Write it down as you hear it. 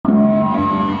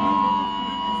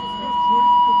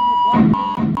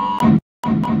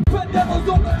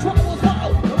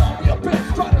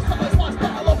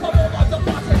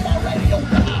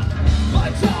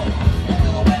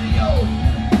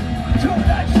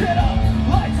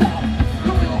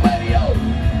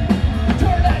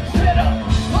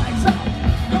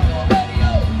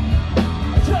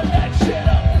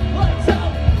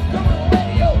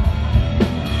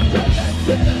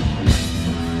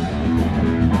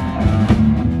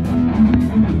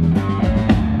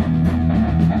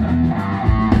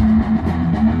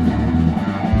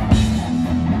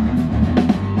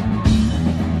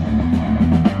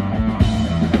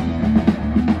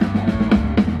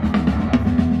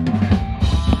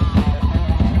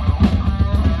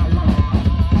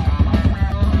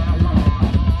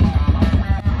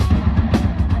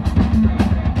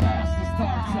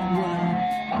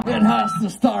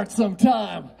some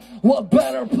time. What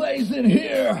better place than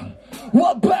here?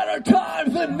 What better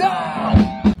time than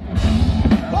now?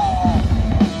 Oh,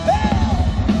 hell,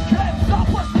 can't stop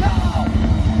us now.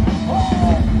 Oh,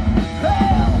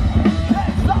 hell,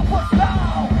 can't stop us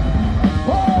now.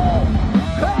 Oh,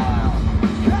 hell,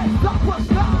 can't stop us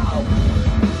now.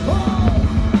 Oh,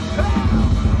 hell,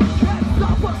 can't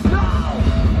stop us now.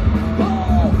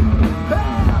 Oh,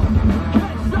 hell,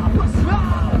 can't stop us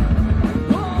now.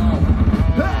 Oh,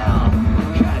 hell,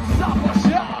 can't stop us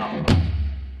now.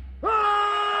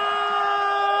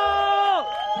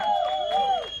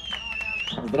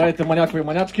 Здравейте, манякови и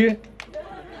манячки!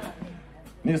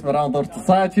 Ние сме Round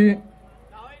SOCIETY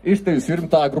и ще ви свирим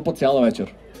тази група цяла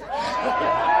вечер.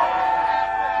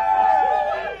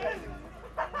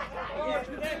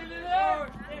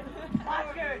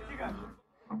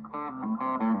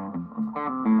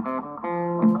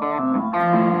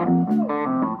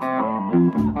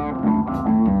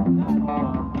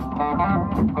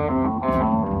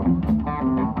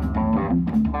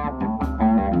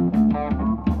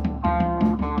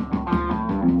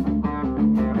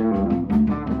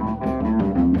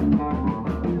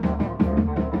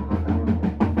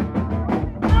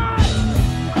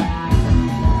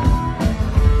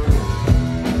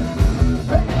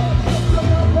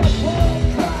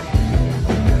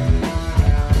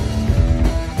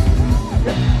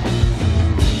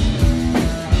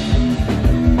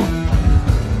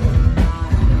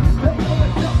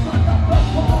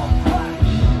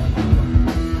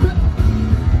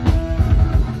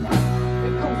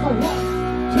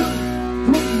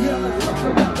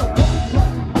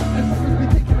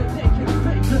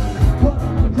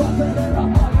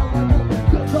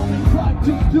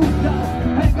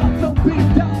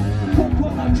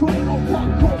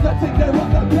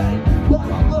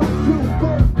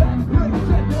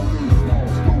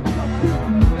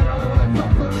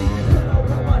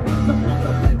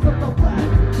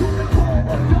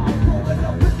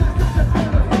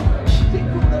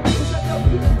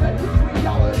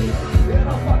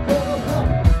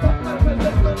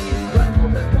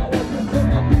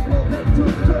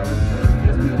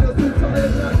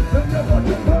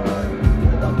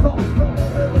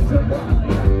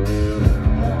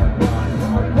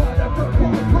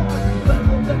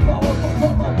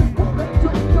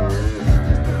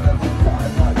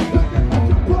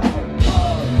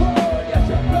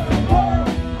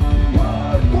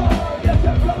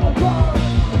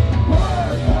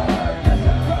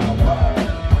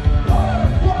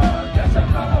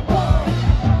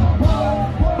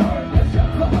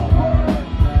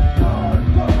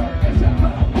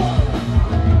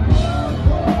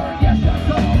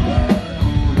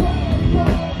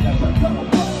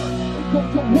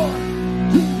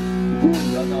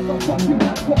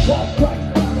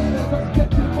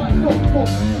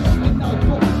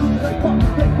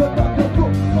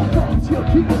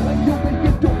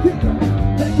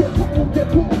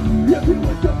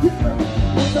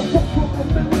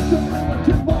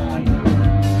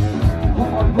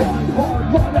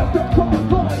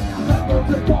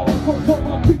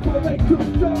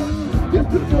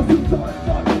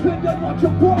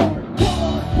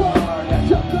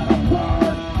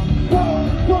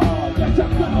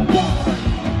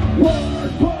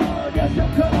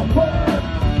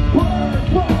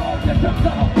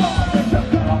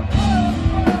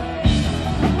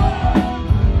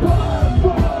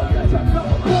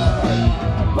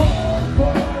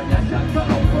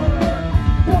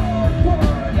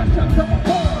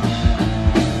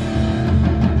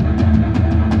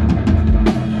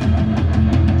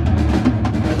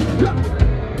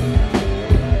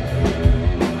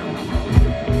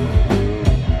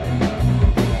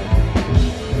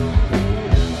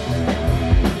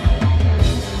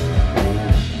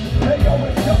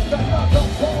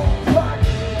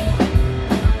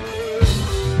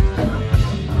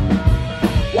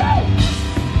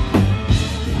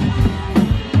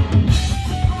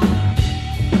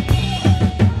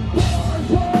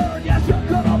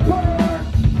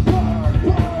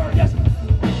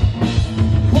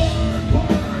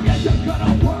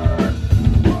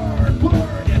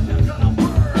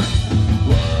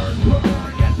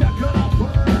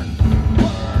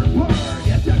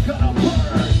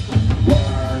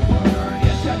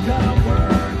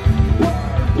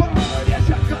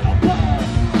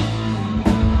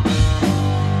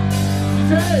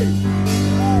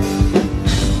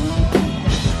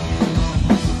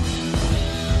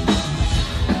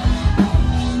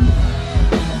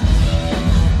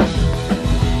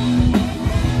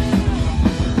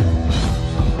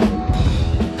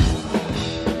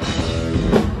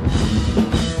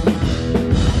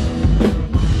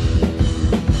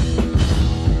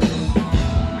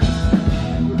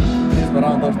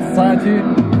 underground of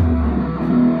society.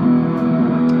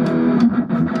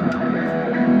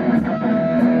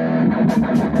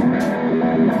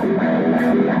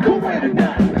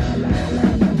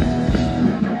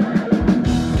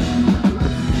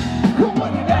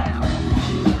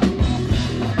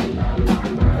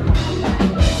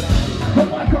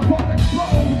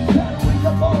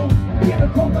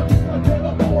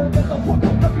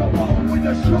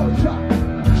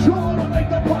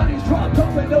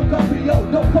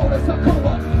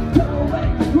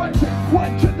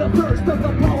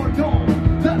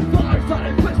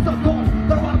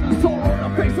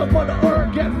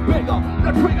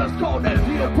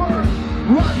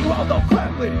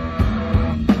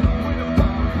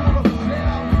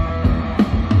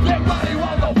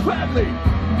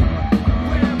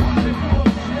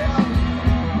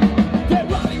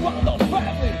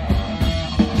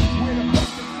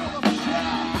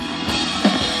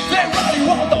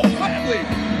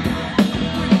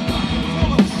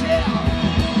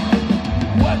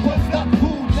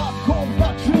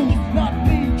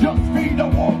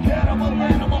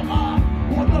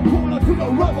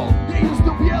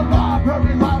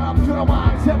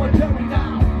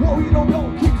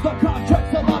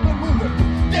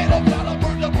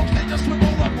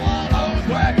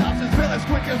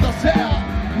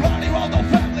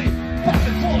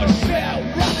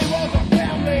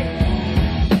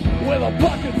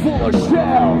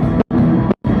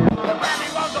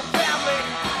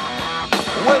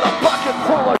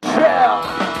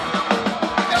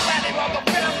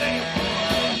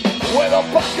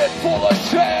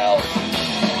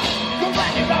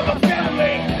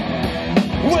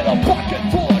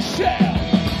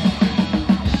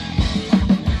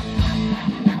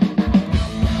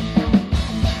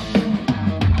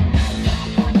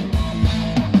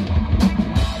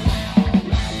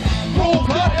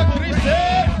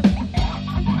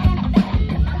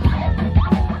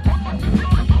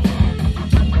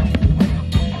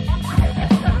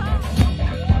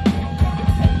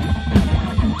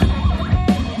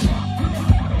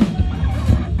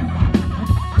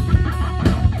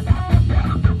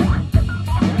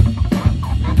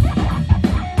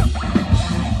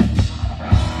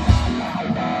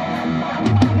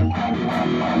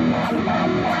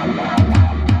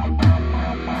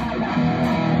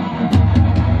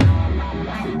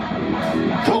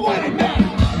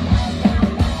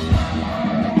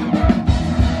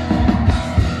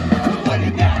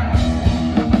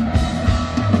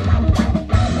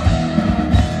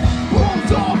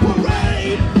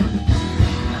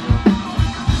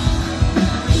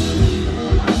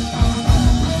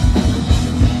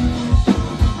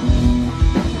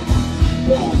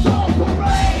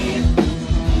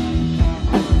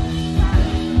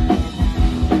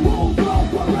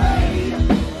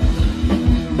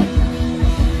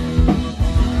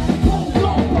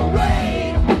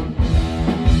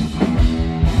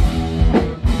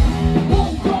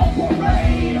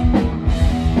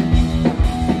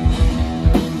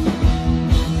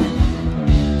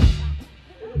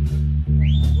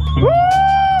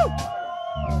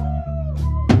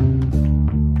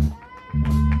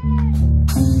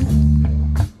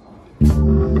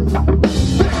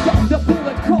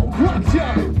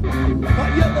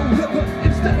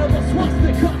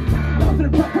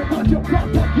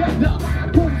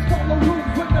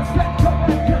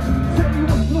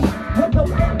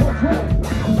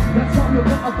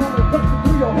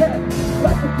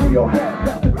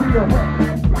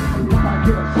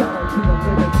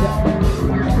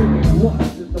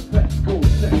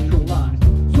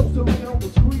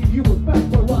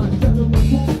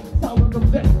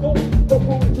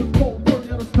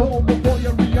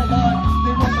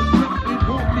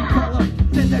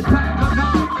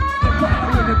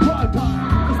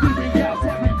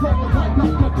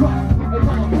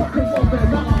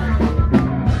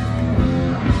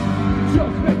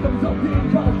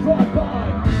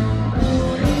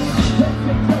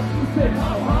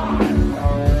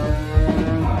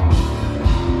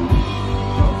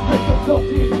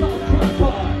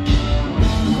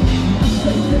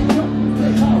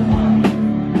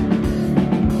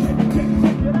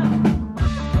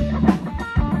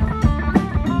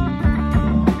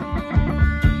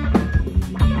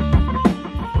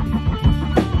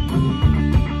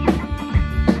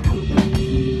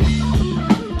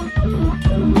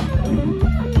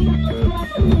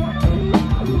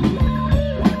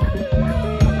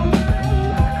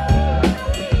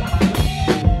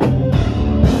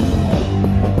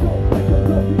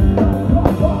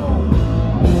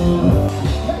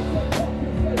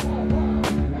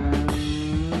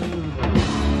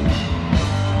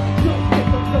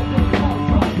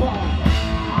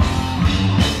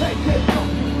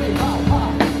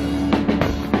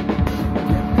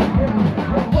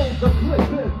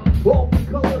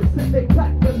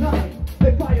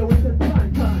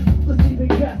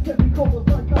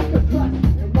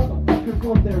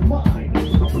 of their mind. Now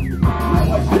I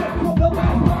shit from the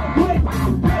last line,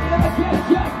 better than again,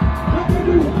 yeah. I'm gonna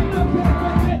do one again,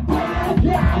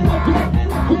 yeah, and again,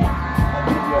 and again. I'll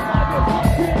give your mind your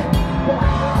fucking.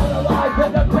 Flying on the life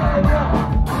and I'm telling ya.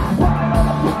 Flying on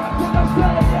the product and I'm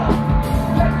selling ya.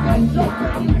 Let's go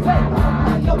jumping, you say, I'm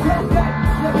like a real guy.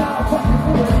 You're not a fucking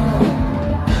fool anymore.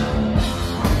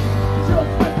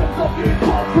 Just victims of the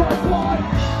Bombtrack line.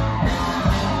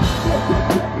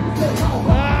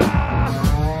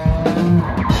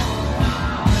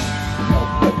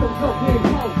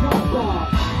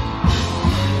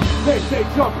 They say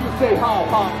jump, you say how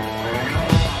high.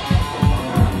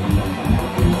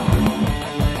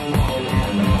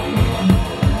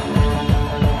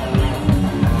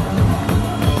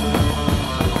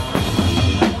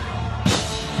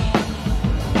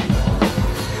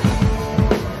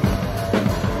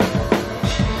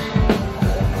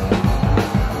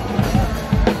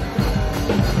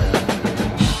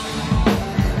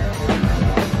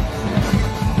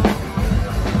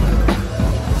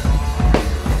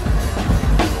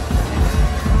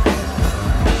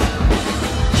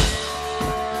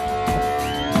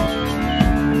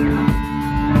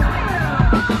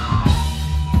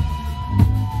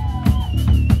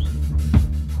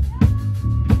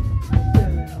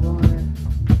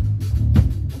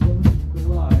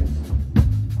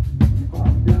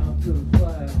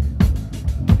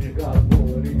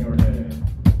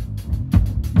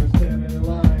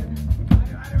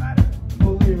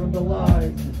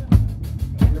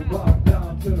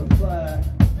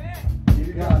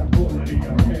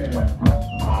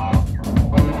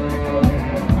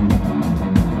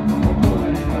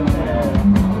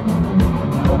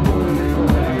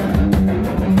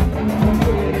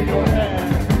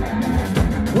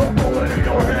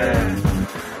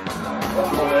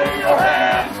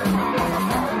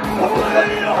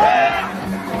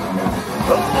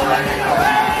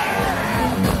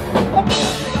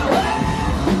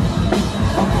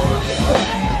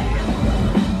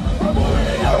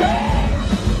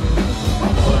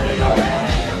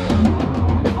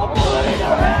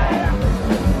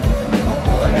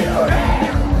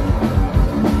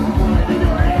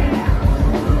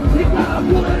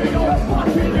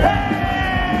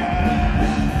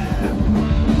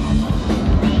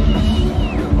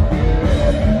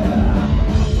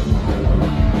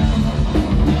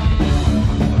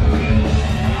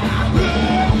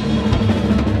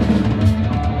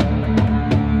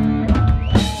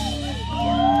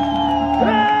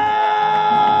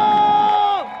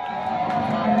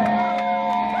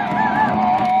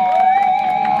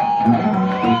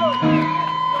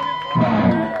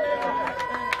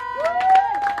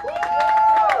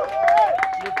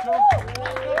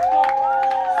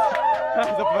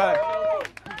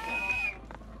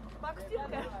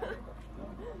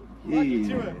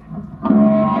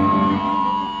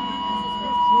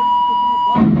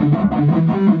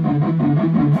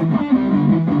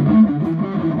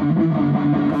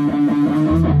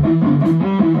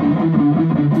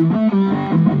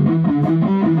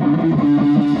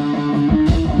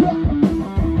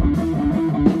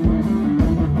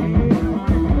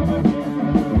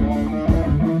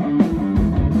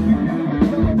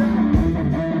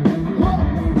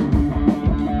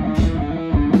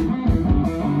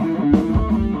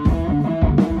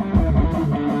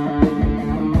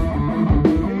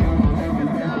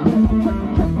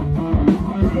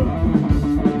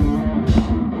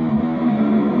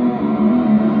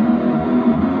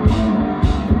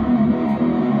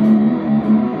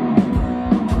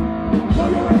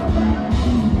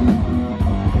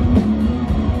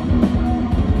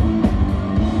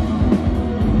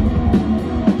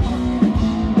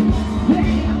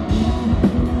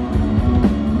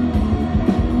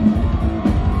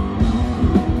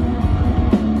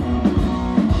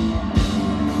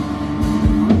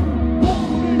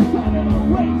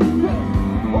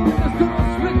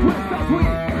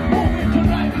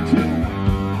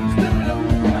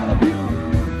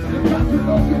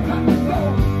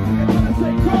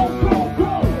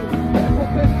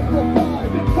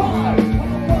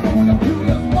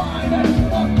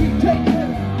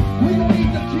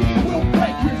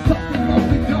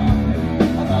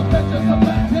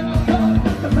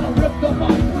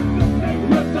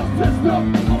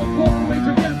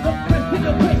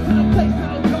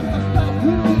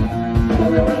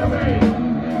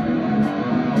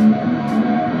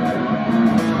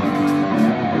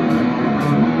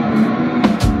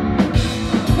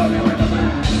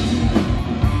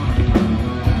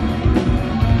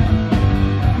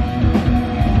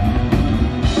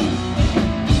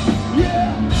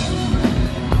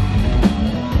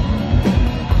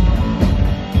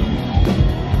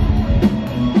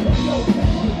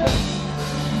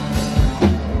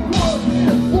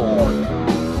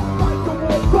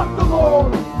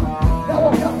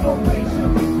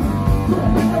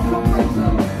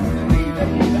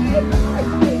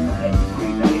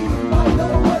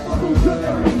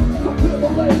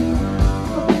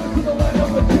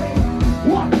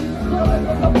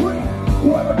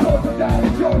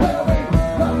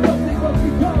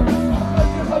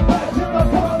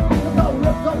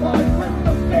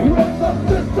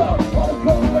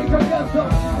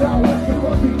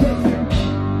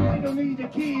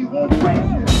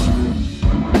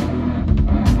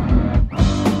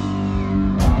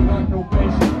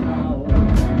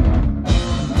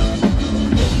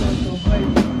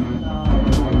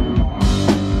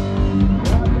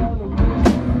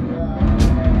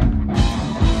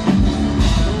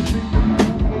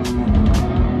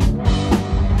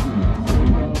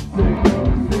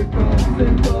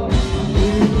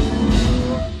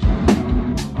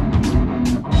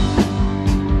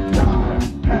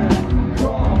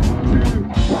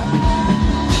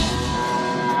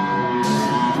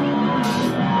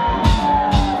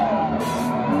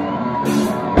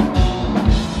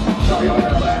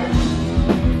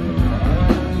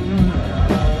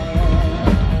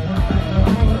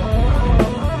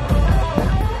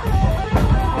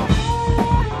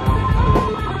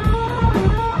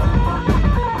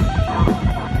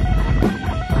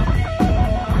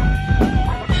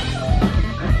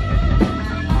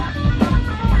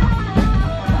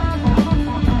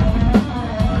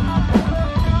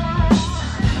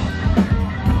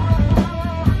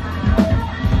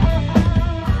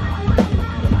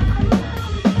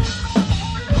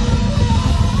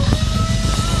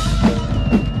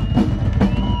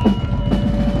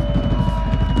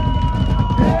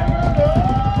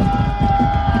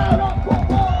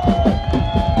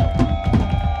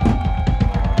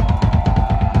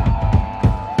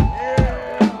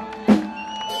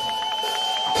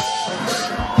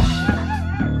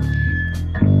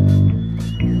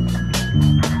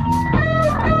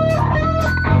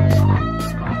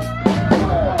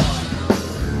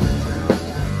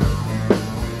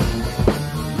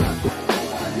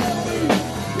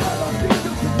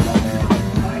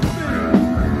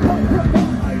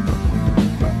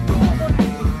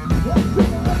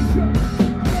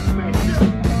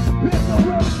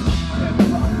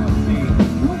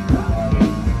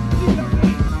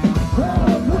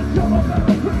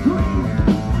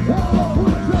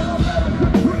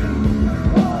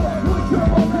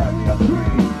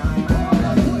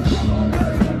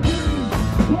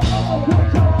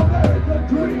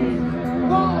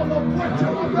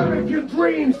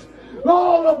 dreams,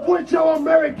 all of which are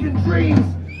American dreams,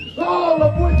 all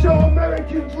of which are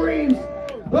American dreams,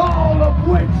 all of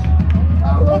which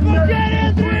are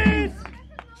American dreams.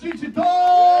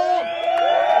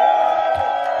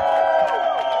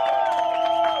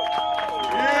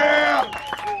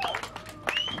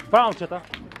 Палчета.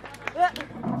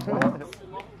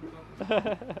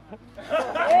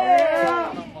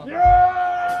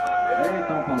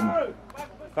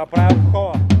 Това прави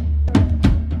алкохола.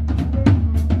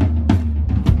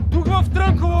 Тук в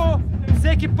Трънково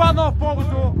всеки паднал в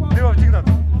полото бива вдигнат.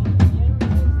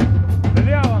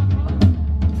 Велявам.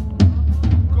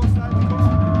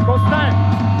 Костане.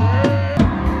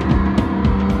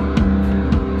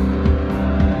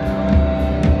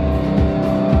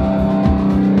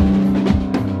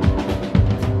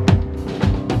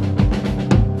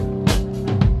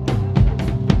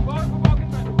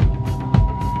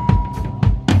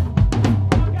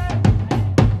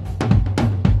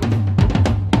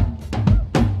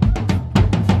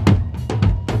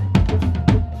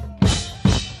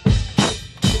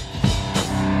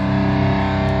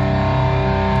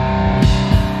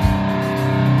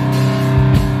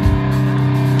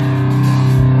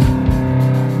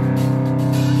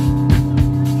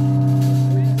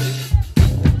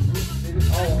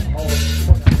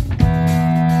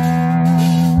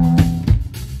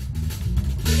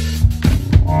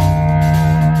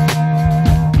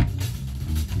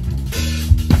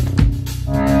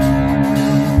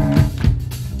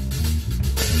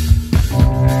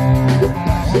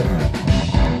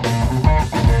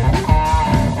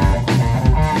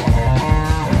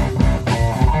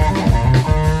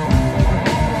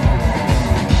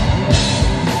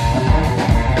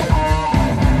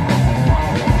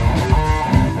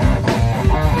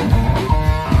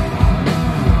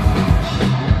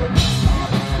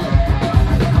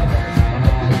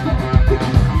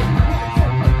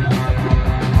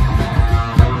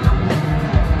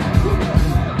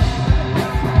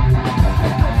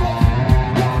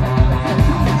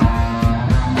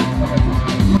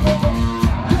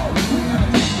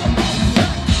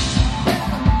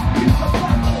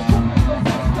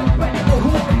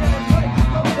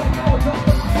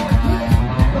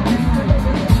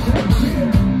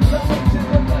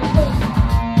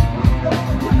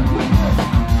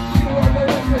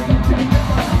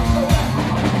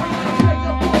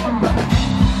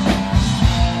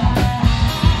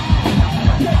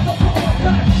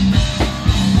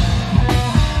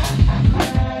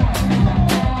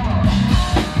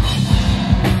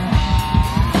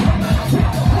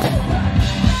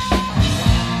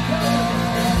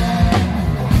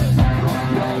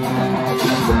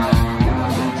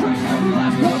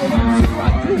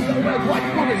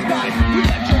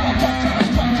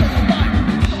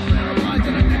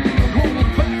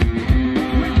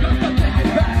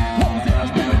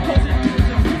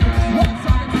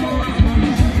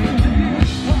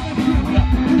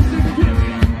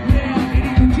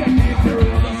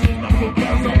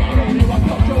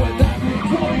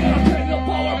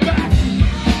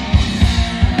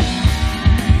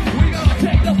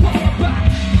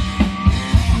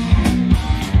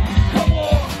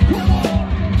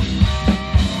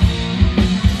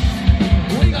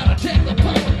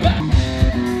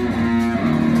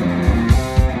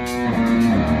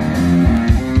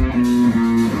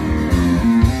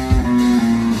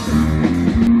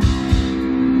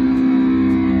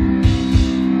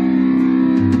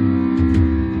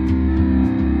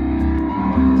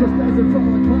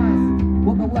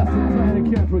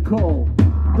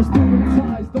 The student's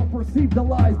eyes don't perceive the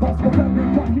lies, boss of every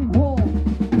fucking wall.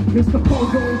 Mr.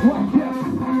 Kogo is right, yes.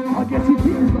 I guess he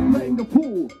hears them playing the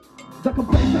pool. The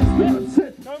complacent spirit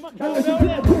sit. Unless you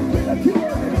did prove me that you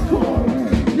are in school.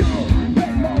 Yo,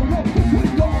 bang low, low, we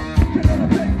go. Get on the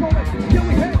bang from it. Yeah,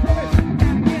 we hang from it.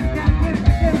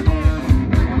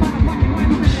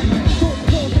 So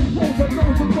close and close and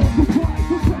those and those who try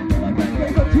to strangle like bang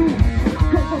bang the Jew.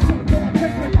 Go for circle and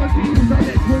take like my demons. I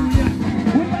let where we at.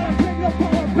 We gotta take the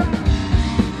power back.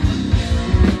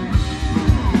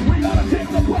 We gotta take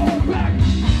the power back.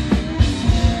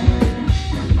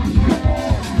 Come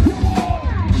on, come on.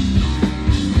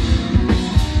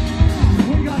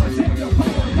 We gotta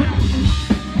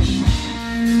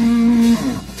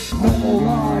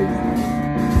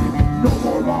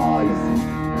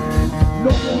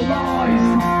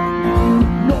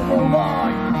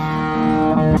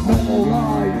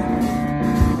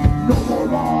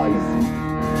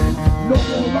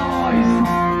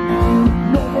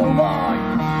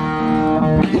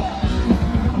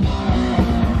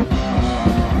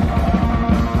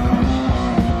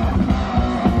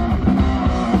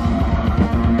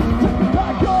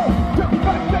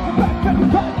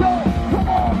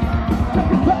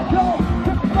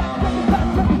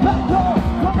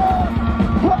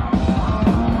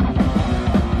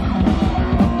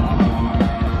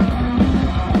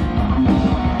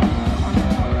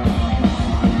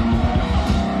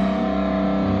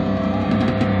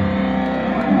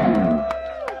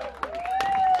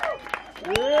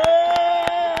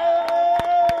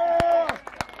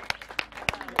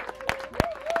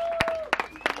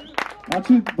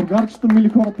Значи, другарчета, мили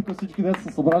хора, тук всички деца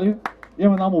са събрали,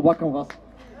 имам една молба към вас.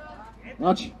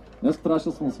 Значи, днес трябваше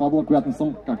да съм на сватба, на която не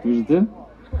съм, както виждате.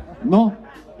 Но,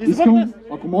 искам,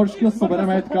 ако можеш да се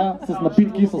съберем така, с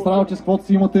напитки, с работи, с каквото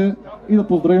си имате и да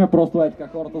поздравим просто така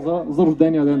хората за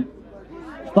рождения ден.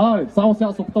 Става ли? Само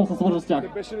сега се опитам да се свържа с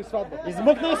тях. Беше ли сватба?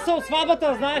 Измъкнал се от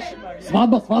сватбата, знаеш?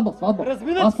 Сватба.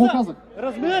 Аз какво казах?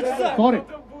 Разминат се! Сори.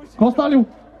 Какво стали?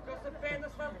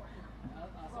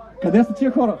 Къде са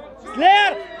тия хора?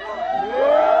 Слеер!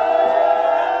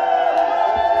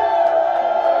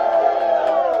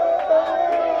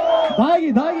 Дай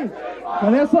ги!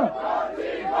 Къде са?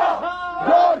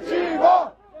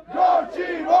 Горчиво!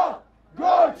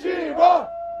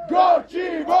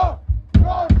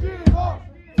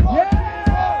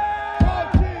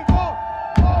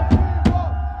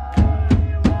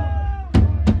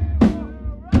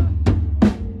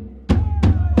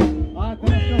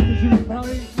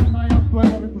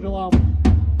 Най-якото ви пожелавам.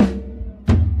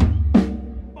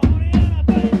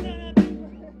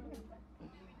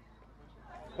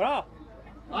 Браво!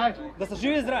 Ай! Да са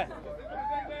живи и здрави!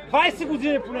 20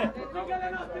 години поне!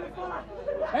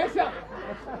 Ей сега!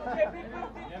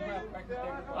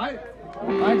 Ай!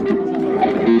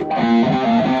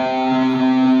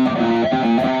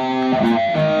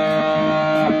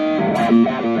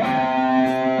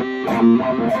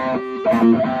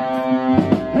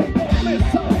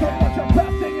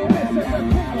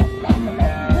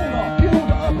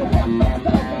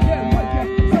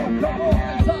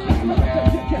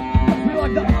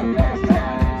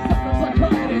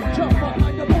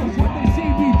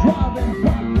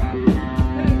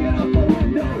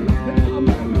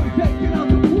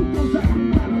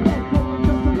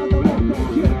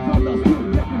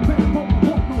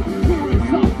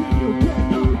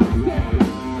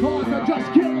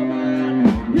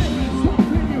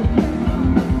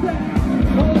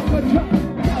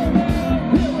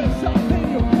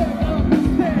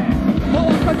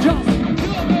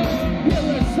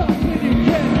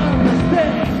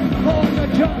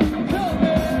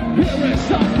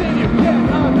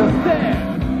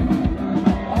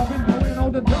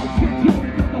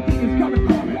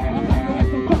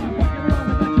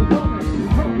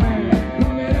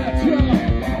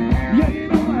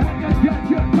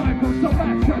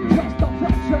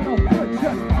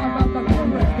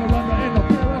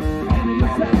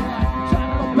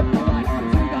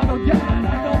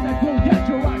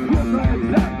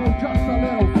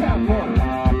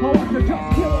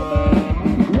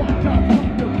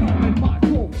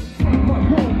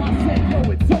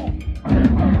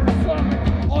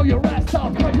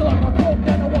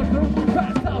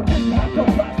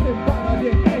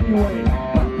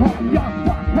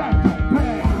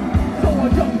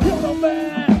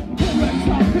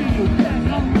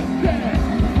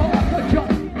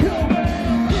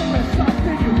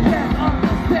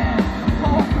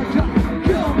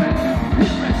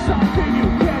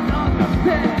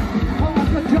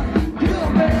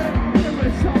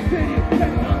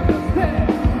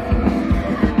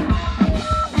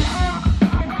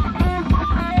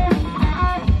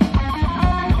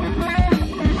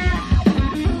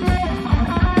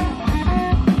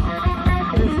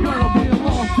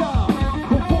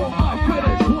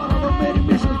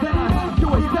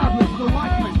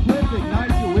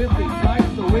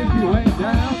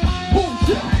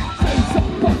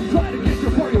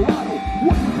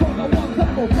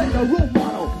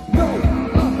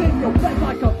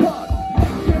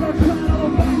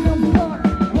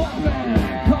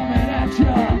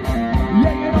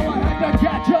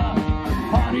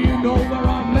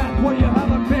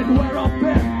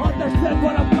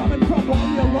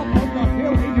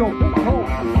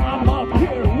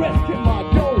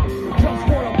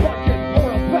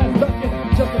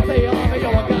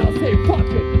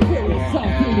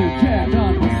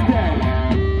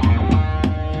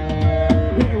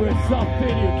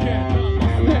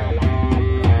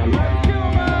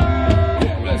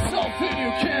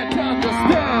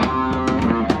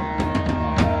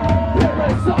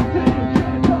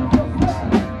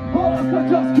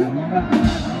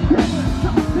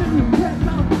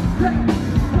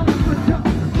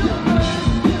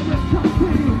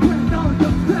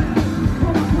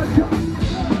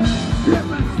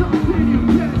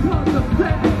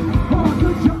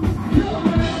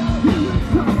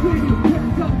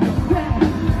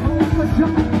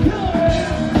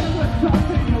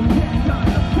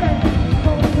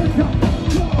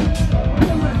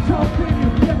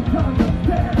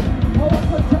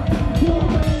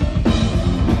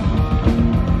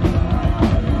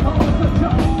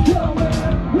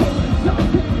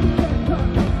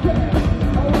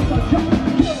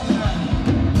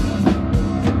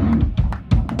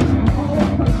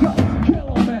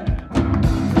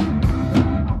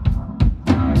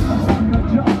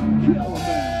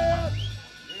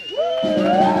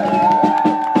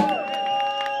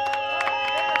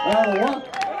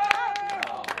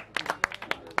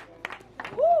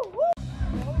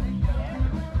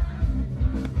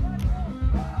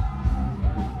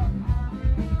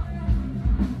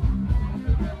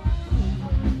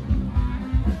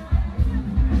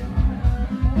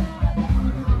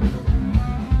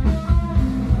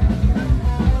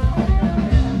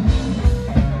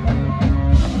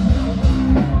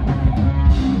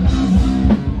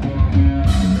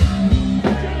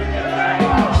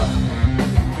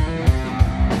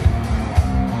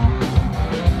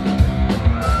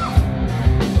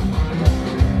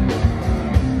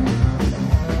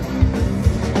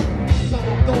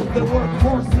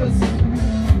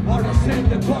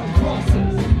 that burn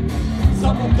crosses.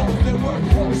 Some of those that work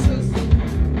horses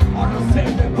are the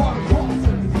same that burn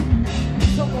crosses.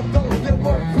 Some of those that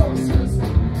work horses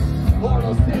are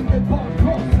the same that burn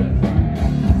crosses.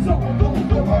 Some of those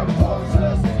that work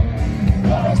horses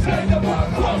are the same that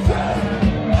burn crosses.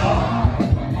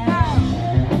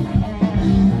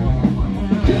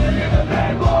 Killing in the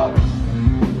name of.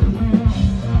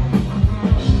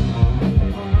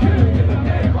 Killing in the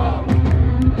name of.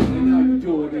 And I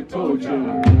do what I told you.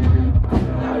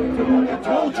 And I do what I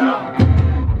told you.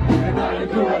 And I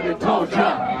do what I told you.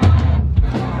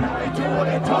 And I do what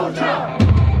I told you.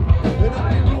 And I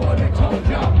do what I told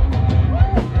you.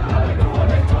 And I do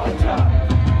what I told you.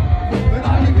 And I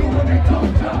do what I told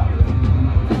you.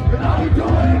 And I do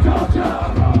what I told you.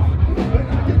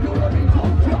 And I do what I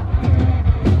told you.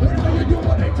 And I do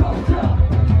what I told you.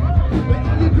 And I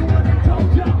do what I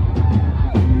told you.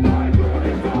 And I do what I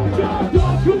told you.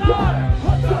 Don't you die? I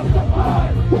justify.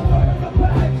 We're wearing the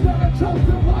bags that are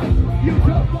chosen white. You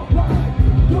justify.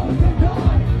 Don't you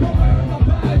die? We're wearing the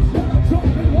bags that are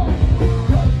chosen white.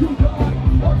 Don't you die?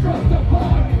 Or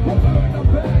justify. We're wearing the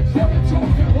bags that are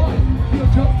chosen white. You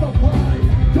justify.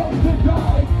 Don't you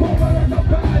die? We're wearing the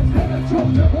bags that are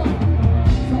chosen white.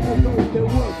 Some of those that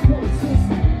work forces.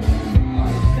 I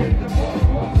say the work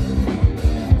forces.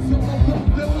 Some of those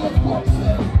that work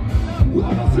forces. I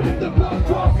say the work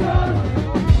forces.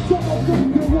 Some of those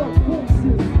that work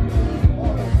forces. I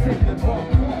say the work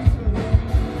forces.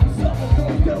 Some of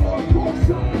those that work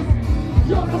forces.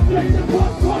 I say the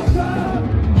work forces.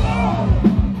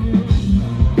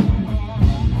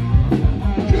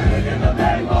 Killing in the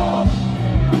name of.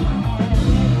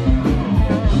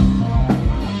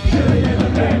 Killing in the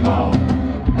name of.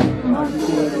 I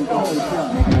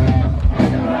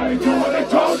do what I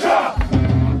told ya.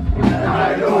 And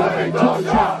I do what I told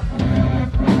ya.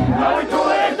 And I do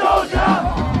what I told ya.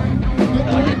 And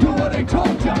I do what I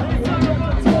told ya.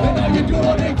 And I do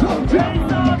what I told ya.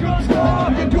 And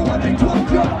I do what I told ya. And I do what I told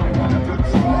ya.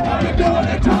 And I do what I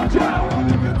told ya.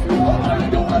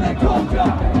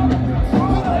 And I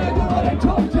do what I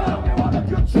told ya.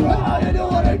 And I do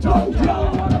what I told ya.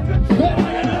 And I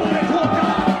do what I told ya.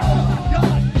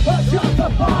 I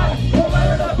justify. We're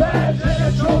wearing the badge and a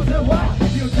chosen white.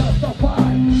 You justify.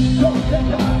 Don't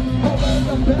deny. We're wearing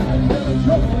the badge and a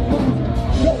chosen white.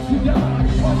 Don't you die.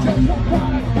 I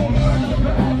justify. We're wearing the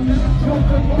badge and a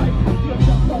chosen white. You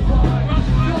justify.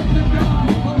 Don't deny.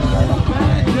 We're wearing the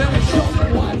badge and a chosen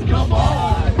white. Come on.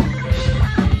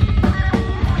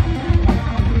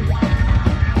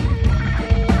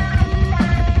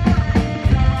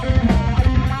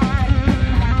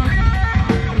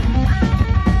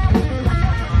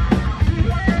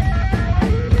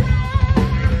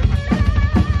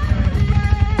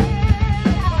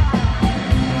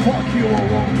 Fuck you, I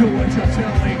won't do what you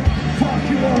tell me. Fuck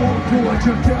you, I won't do what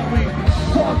you tell me.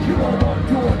 Fuck you, I won't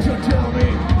do what you tell me.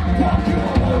 Fuck you, I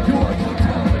won't do what you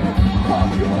tell me.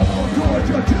 Fuck you, I won't do what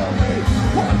you tell me.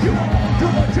 Fuck you, I won't do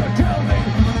what you tell me.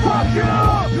 Fuck you, I won't do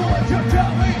what you tell me.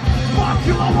 Fuck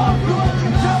you, I won't do what you tell me. Fuck you, I won't do what you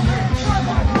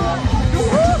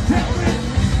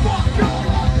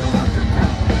tell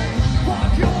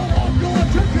me. Fuck you, I won't do what you tell me. Fuck you, I won't do what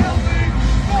you tell me.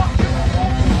 Fuck you, I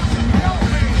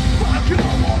won't do what you tell me. Fuck you, I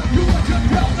won't do what you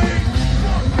tell me.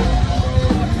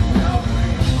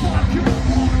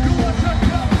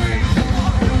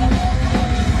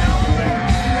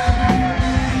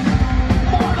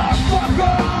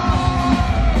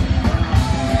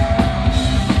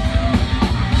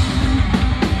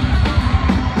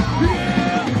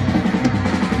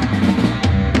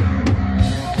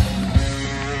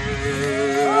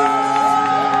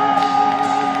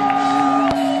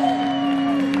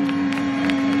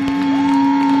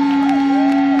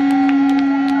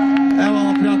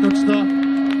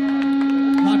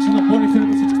 Значи напълнихте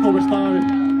ми всичките обещания ви.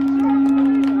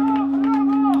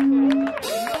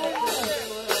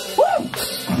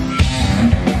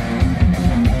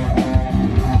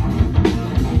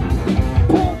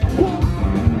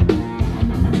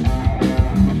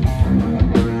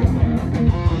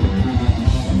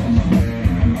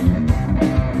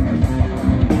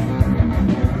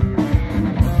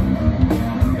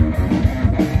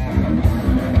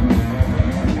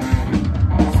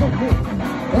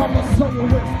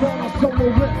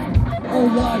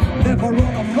 Never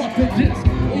run a floppy disk.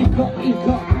 Ika,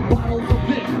 bottles of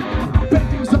Vic.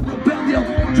 Paintings of rebellion,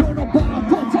 drawn up by a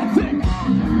thoughts I think.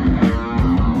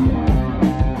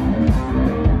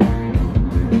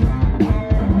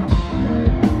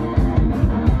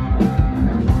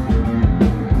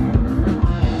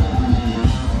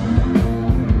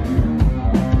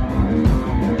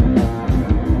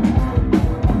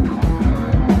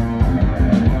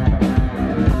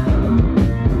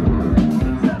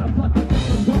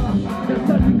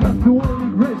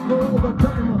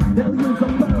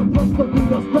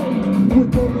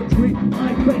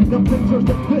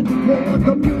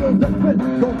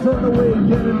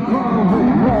 getting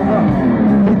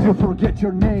calmer. Did you forget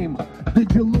your name?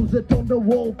 Did you lose it on the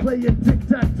wall playing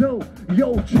tic-tac-toe?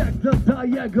 Yo, check the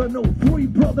diagonal. 3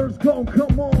 brothers gone,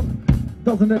 come on.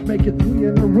 Doesn't it make it 3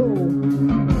 in a row?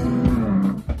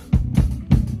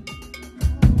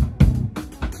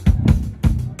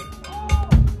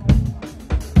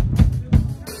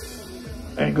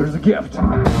 Anger's a gift.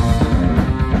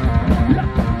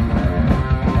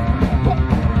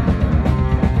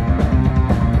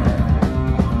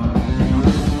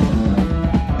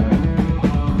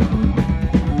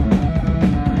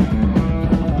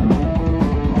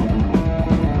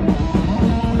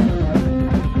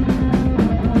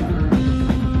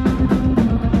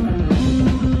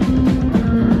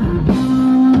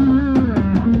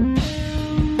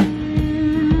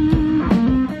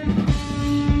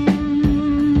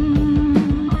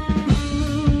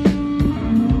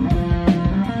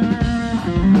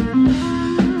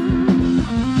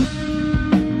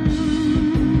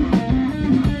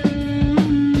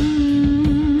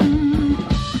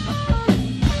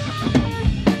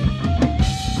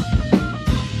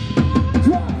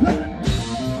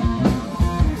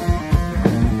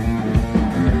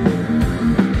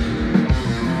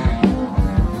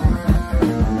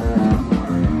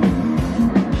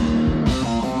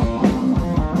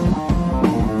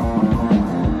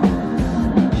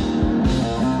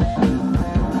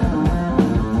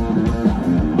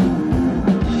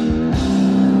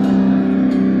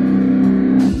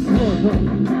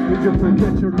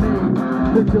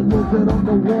 Did you lose it on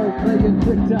the wall playing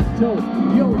tic-tac-toe?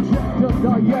 Yo, check the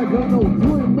diagonal.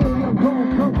 3 million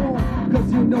gone, come on.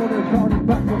 Cause you know they're counting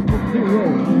backwards from 0.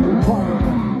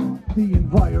 Environment. The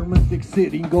environment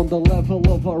exceeding on the level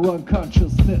of our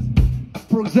unconsciousness.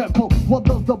 For example, what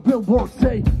does the billboard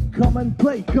say? Come and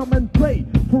play, come and play.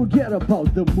 Forget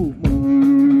about the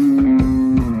movement.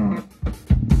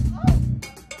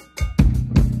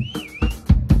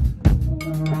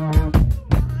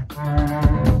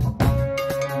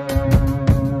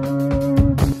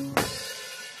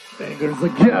 There's a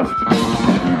gift.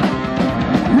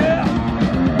 Yeah!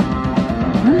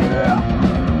 Yeah!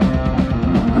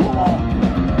 Come on!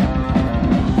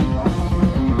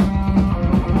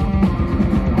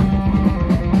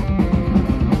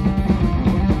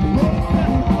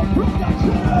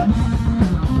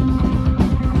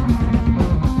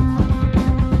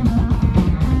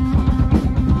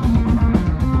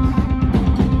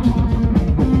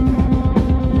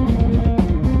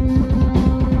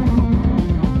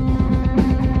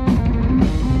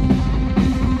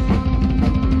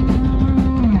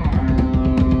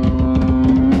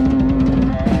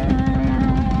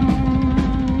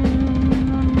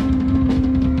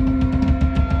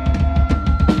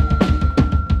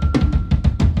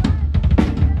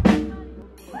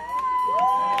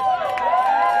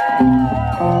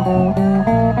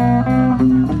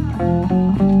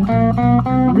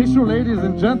 Ladies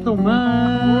and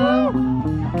gentlemen,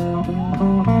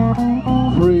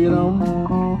 freedom,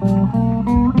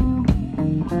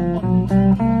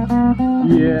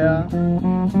 yeah,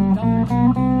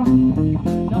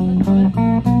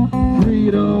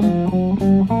 freedom,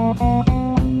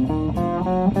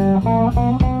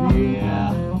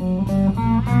 yeah,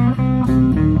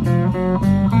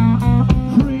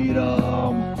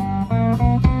 freedom,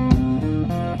 yeah.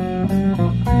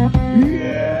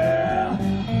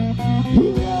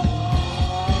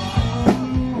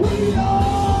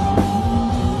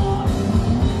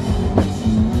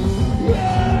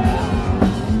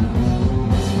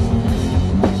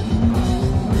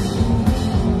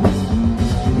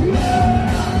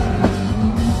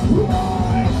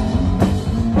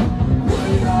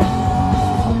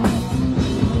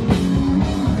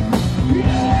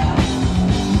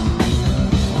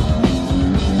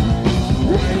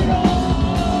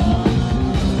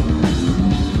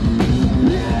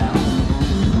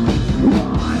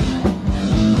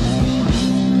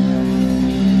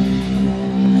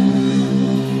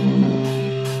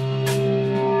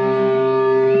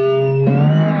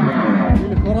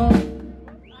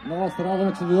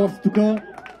 Че дойдохте тук,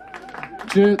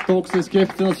 че толкова се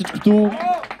изкефите на всичкото.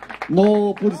 Много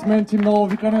аплодисменти, много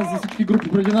викане за всички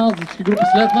групи преди нас, за всички групи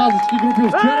след нас, за всички групи от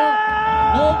вчера.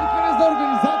 Много викане за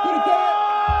организаторите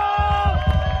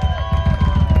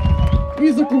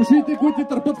и за комшиите, които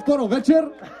търпят втора вечер.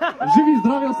 Живи и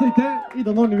здрави са и те и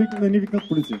дано не ни викнат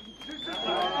полиция.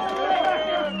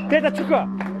 Те да чука!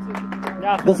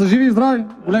 Да са живи и здрави,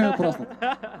 големият пораснат.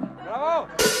 Браво!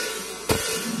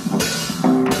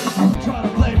 Trying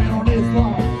to blame it on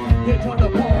Islam. They turned the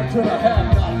bar to the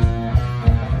have-nots,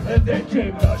 and then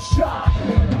came the shot.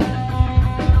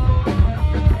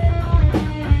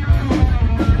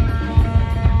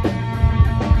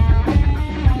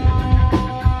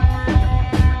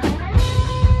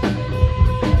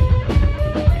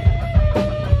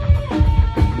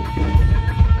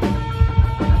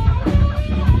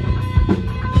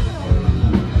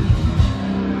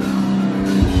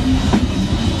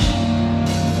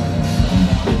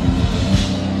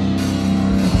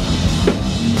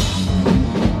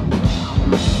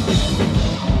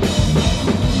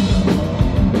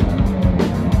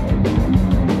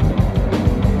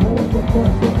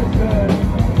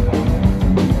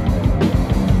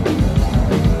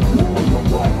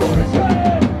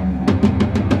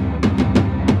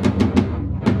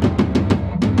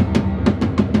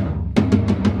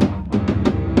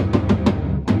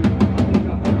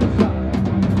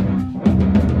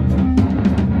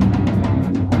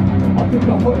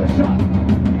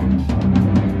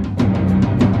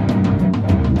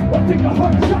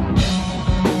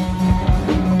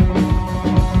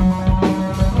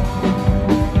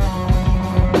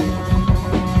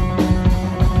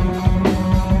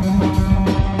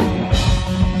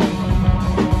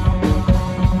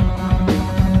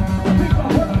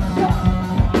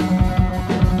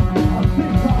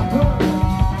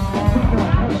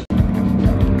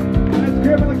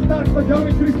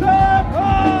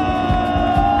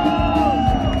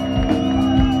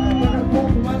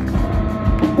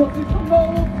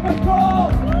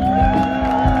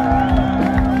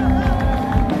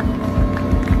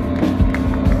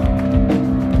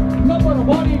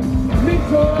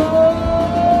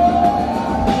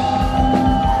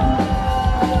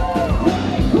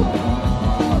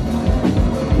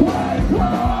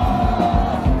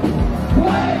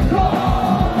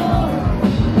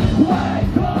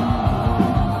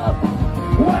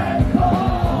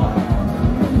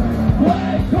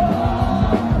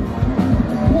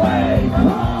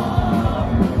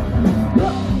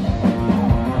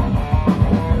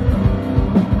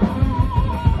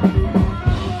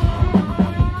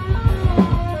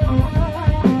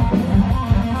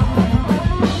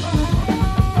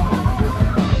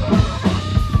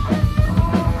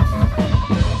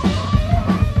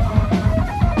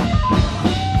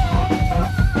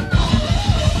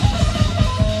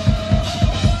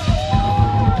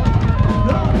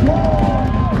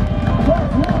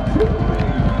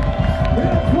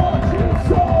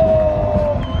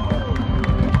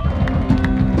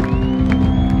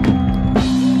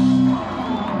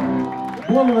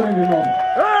 Благодарим ви много.